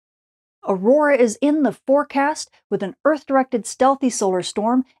Aurora is in the forecast with an Earth-directed stealthy solar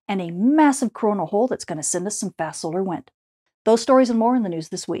storm and a massive coronal hole that's going to send us some fast solar wind. Those stories and more in the news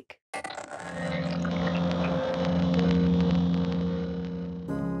this week.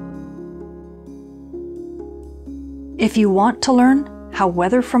 If you want to learn how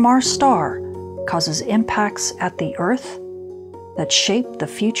weather from our star causes impacts at the Earth that shape the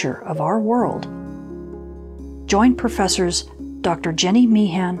future of our world, join Professors Dr. Jenny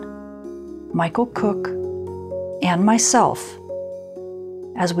Meehan, Michael Cook, and myself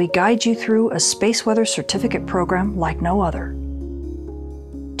as we guide you through a space weather certificate program like no other.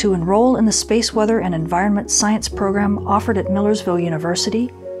 To enroll in the Space Weather and Environment Science program offered at Millersville University,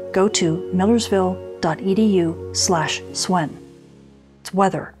 go to millersville.edu/SWEN. It's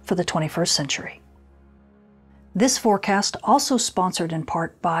weather for the 21st century. This forecast also sponsored in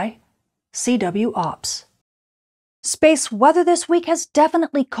part by CW Ops. Space weather this week has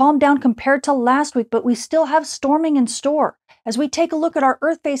definitely calmed down compared to last week, but we still have storming in store. As we take a look at our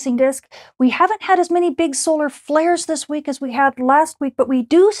Earth-facing disk, we haven't had as many big solar flares this week as we had last week, but we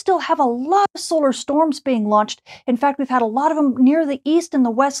do still have a lot of solar storms being launched. In fact, we've had a lot of them near the east and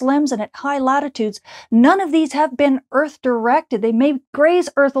the west limbs and at high latitudes. None of these have been Earth-directed. They may graze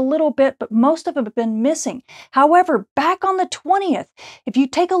Earth a little bit, but most of them have been missing. However, back on the 20th, if you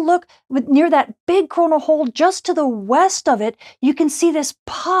take a look near that big coronal hole just to the west of it, you can see this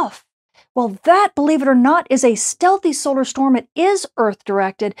puff. Well, that, believe it or not, is a stealthy solar storm. It is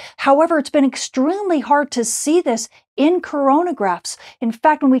Earth-directed. However, it's been extremely hard to see this in coronagraphs. In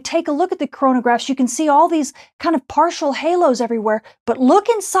fact, when we take a look at the coronagraphs, you can see all these kind of partial halos everywhere. But look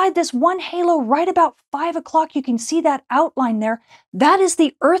inside this one halo right about 5 o'clock. You can see that outline there. That is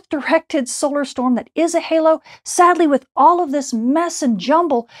the Earth-directed solar storm that is a halo. Sadly, with all of this mess and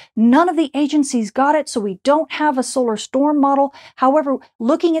jumble, none of the agencies got it, so we don't have a solar storm model. However,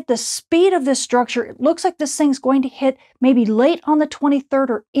 looking at the speed of this structure, it looks like this thing's going to hit maybe late on the 23rd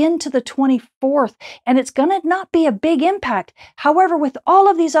or into the 24th, and it's going to not be a big impact. However, with all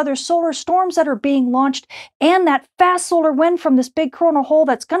of these other solar storms that are being launched and that fast solar wind from this big coronal hole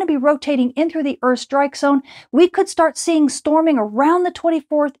that's going to be rotating in through the Earth strike zone, we could start seeing storming around the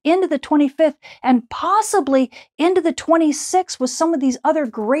 24th into the 25th and possibly into the 26th with some of these other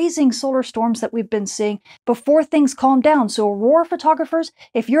grazing solar storms that we've been seeing before things calm down. So Aurora photographers,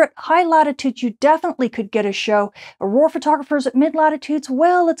 if you're at high latitudes, you definitely could get a show. Aurora photographers at mid-latitudes,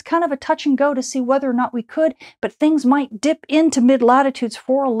 well, it's kind of a touch and go to see whether or not we could, but things might dip into mid-latitudes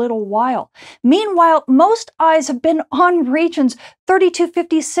for a little while. Meanwhile, most eyes have been on regions 32,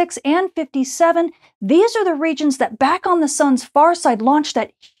 56, and 57. These are the regions that back on the sun's far side launched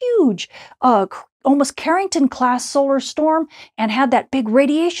that huge, almost Carrington-class solar storm and had that big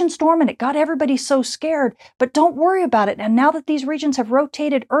radiation storm, and it got everybody so scared. But don't worry about it. And now that these regions have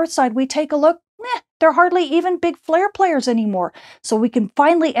rotated Earthside, we take a look, they're hardly even big flare players anymore. So we can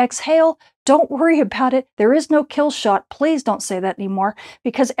finally exhale. Don't worry about it. There is no kill shot. Please don't say that anymore,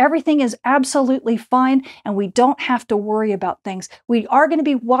 because everything is absolutely fine and we don't have to worry about things. We are going to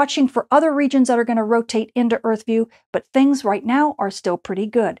be watching for other regions that are going to rotate into Earth view, but things right now are still pretty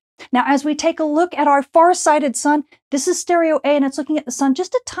good. Now, as we take a look at our far-sighted sun, this is stereo A and it's looking at the sun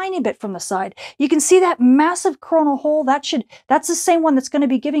just a tiny bit from the side. You can see that massive coronal hole. That's the same one that's going to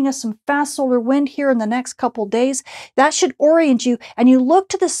be giving us some fast solar wind here in the next couple days. That should orient you. And you look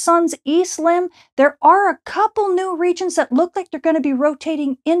to the sun's east limb, there are a couple new regions that look like they're going to be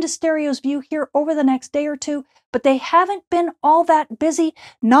rotating into stereo's view here over the next day or two, but they haven't been all that busy,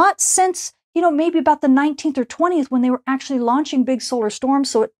 not since maybe about the 19th or 20th when they were actually launching big solar storms.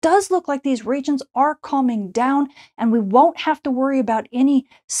 So it does look like these regions are calming down and we won't have to worry about any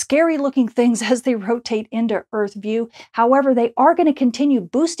scary looking things as they rotate into Earth view. However, they are going to continue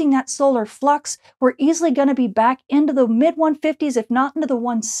boosting that solar flux. We're easily going to be back into the mid 150s, if not into the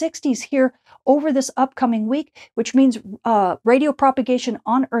 160s here over this upcoming week, which means radio propagation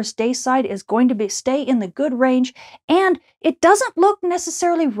on Earth's day side is going to stay in the good range. And it doesn't look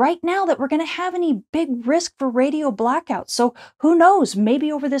necessarily right now that we're going to have any big risk for radio blackouts. So who knows,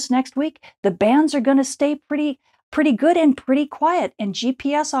 maybe over this next week, the bands are going to stay pretty good and pretty quiet. And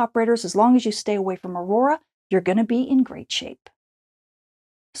GPS operators, as long as you stay away from Aurora, you're going to be in great shape.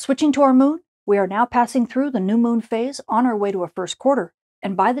 Switching to our moon, we are now passing through the new moon phase on our way to a first quarter.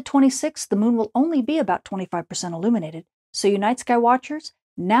 And by the 26th, the moon will only be about 25% illuminated. So you night sky watchers,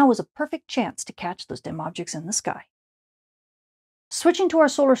 now is a perfect chance to catch those dim objects in the sky. Switching to our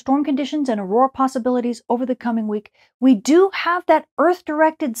solar storm conditions and aurora possibilities over the coming week, we do have that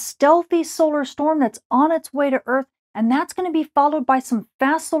Earth-directed stealthy solar storm that's on its way to Earth and that's going to be followed by some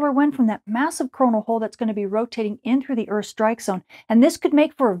fast solar wind from that massive coronal hole that's going to be rotating in through the Earth's strike zone. And this could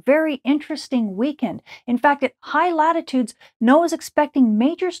make for a very interesting weekend. In fact, at high latitudes, NOAA is expecting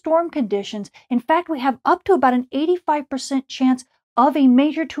major storm conditions. In fact, we have up to about an 85% chance of a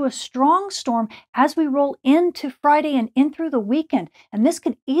major to a strong storm as we roll into Friday and in through the weekend. And this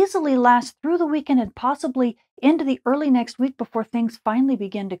could easily last through the weekend and possibly into the early next week before things finally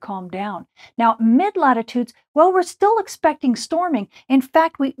begin to calm down. Now, mid-latitudes, well, we're still expecting storming. In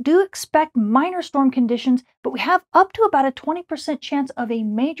fact, we do expect minor storm conditions, but we have up to about a 20% chance of a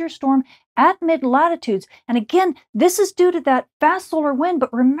major storm at mid-latitudes. And again, this is due to that fast solar wind,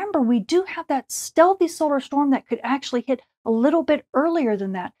 but remember, we do have that stealthy solar storm that could actually hit a little bit earlier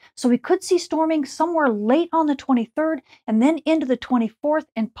than that. So we could see storming somewhere late on the 23rd and then into the 24th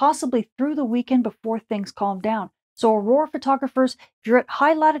and possibly through the weekend before things calm down. So aurora photographers, if you're at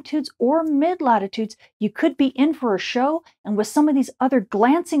high latitudes or mid latitudes, you could be in for a show. And with some of these other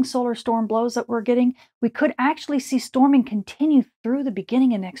glancing solar storm blows that we're getting, we could actually see storming continue through the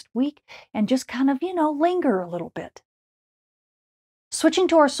beginning of next week and just kind of, linger a little bit. Switching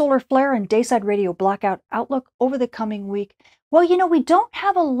to our solar flare and dayside radio blackout outlook over the coming week. Well, we don't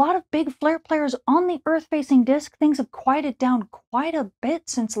have a lot of big flare players on the Earth-facing disk. Things have quieted down quite a bit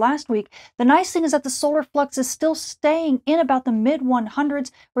since last week. The nice thing is that the solar flux is still staying in about the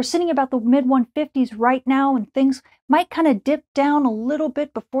mid-100s. We're sitting about the mid-150s right now, and things might kind of dip down a little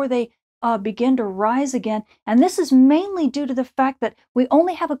bit before they begin to rise again. And this is mainly due to the fact that we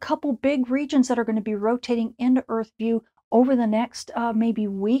only have a couple big regions that are going to be rotating into Earth view over the next maybe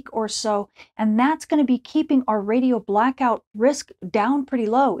week or so, and that's going to be keeping our radio blackout risk down pretty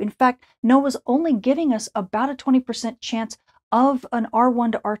low. In fact, NOAA's only giving us about a 20% chance of an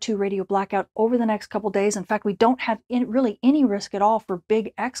R1 to R2 radio blackout over the next couple days. In fact, we don't have really any risk at all for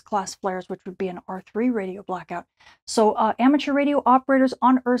big X-class flares, which would be an R3 radio blackout. So amateur radio operators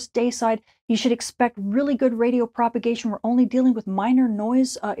on Earth's dayside, you should expect really good radio propagation. We're only dealing with minor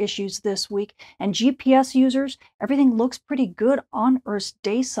noise issues this week. And GPS users, everything looks pretty good on Earth's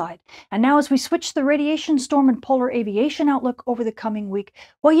dayside. And now as we switch to the radiation storm and polar aviation outlook over the coming week,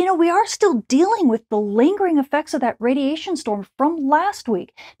 well, we are still dealing with the lingering effects of that radiation storm from last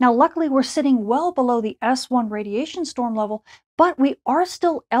week. Now, luckily, we're sitting well below the S1 radiation storm level, but we are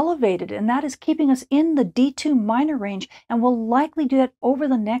still elevated, and that is keeping us in the D2 minor range, and will likely do that over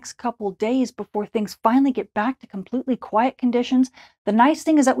the next couple days before things finally get back to completely quiet conditions. The nice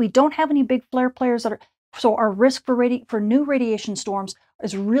thing is that we don't have any big flare players so our risk for new radiation storms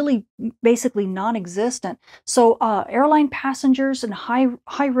is really basically non-existent. So airline passengers and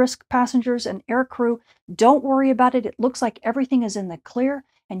high risk passengers and air crew, don't worry about it. It looks like everything is in the clear,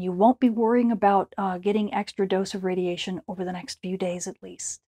 and you won't be worrying about getting extra dose of radiation over the next few days at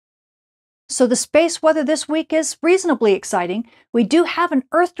least. So the space weather this week is reasonably exciting. We do have an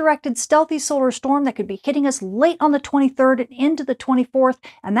Earth-directed stealthy solar storm that could be hitting us late on the 23rd and into the 24th,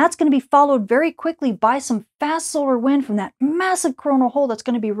 and that's going to be followed very quickly by some fast solar wind from that massive coronal hole that's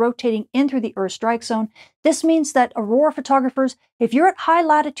going to be rotating in through the Earth strike zone. This means that aurora photographers, if you're at high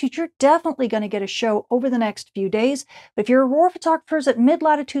latitude, you're definitely going to get a show over the next few days. But if you're aurora photographers at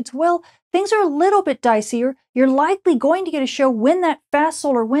mid-latitudes, well, things are a little bit dicier. You're likely going to get a show when that fast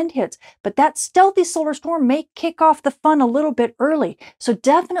solar wind hits, but that stealthy solar storm may kick off the fun a little bit early. So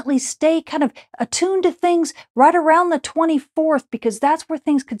definitely stay kind of attuned to things right around the 24th, because that's where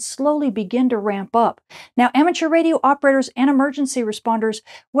things could slowly begin to ramp up. Now, amateur radio operators and emergency responders,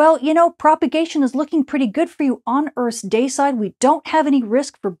 well, propagation is looking pretty good for you on Earth's dayside. We don't have any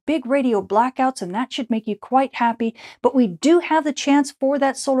risk for big radio blackouts, and that should make you quite happy, but we do have the chance for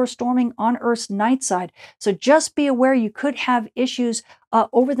that solar storming on Earth's night side. So just be aware you could have issues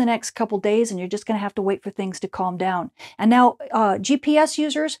over the next couple days, and you're just going to have to wait for things to calm down. And now GPS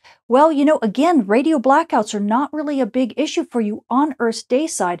users, well, again, radio blackouts are not really a big issue for you on Earth's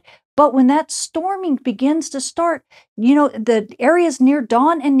dayside. But when that storming begins to start, the areas near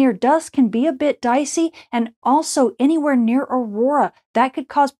dawn and near dusk can be a bit dicey, and also anywhere near Aurora, that could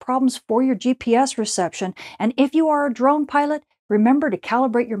cause problems for your GPS reception. And if you are a drone pilot, remember to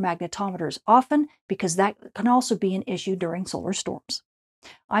calibrate your magnetometers often, because that can also be an issue during solar storms.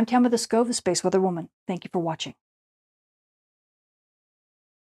 I'm Tamitha, the Space Weather Woman. Thank you for watching.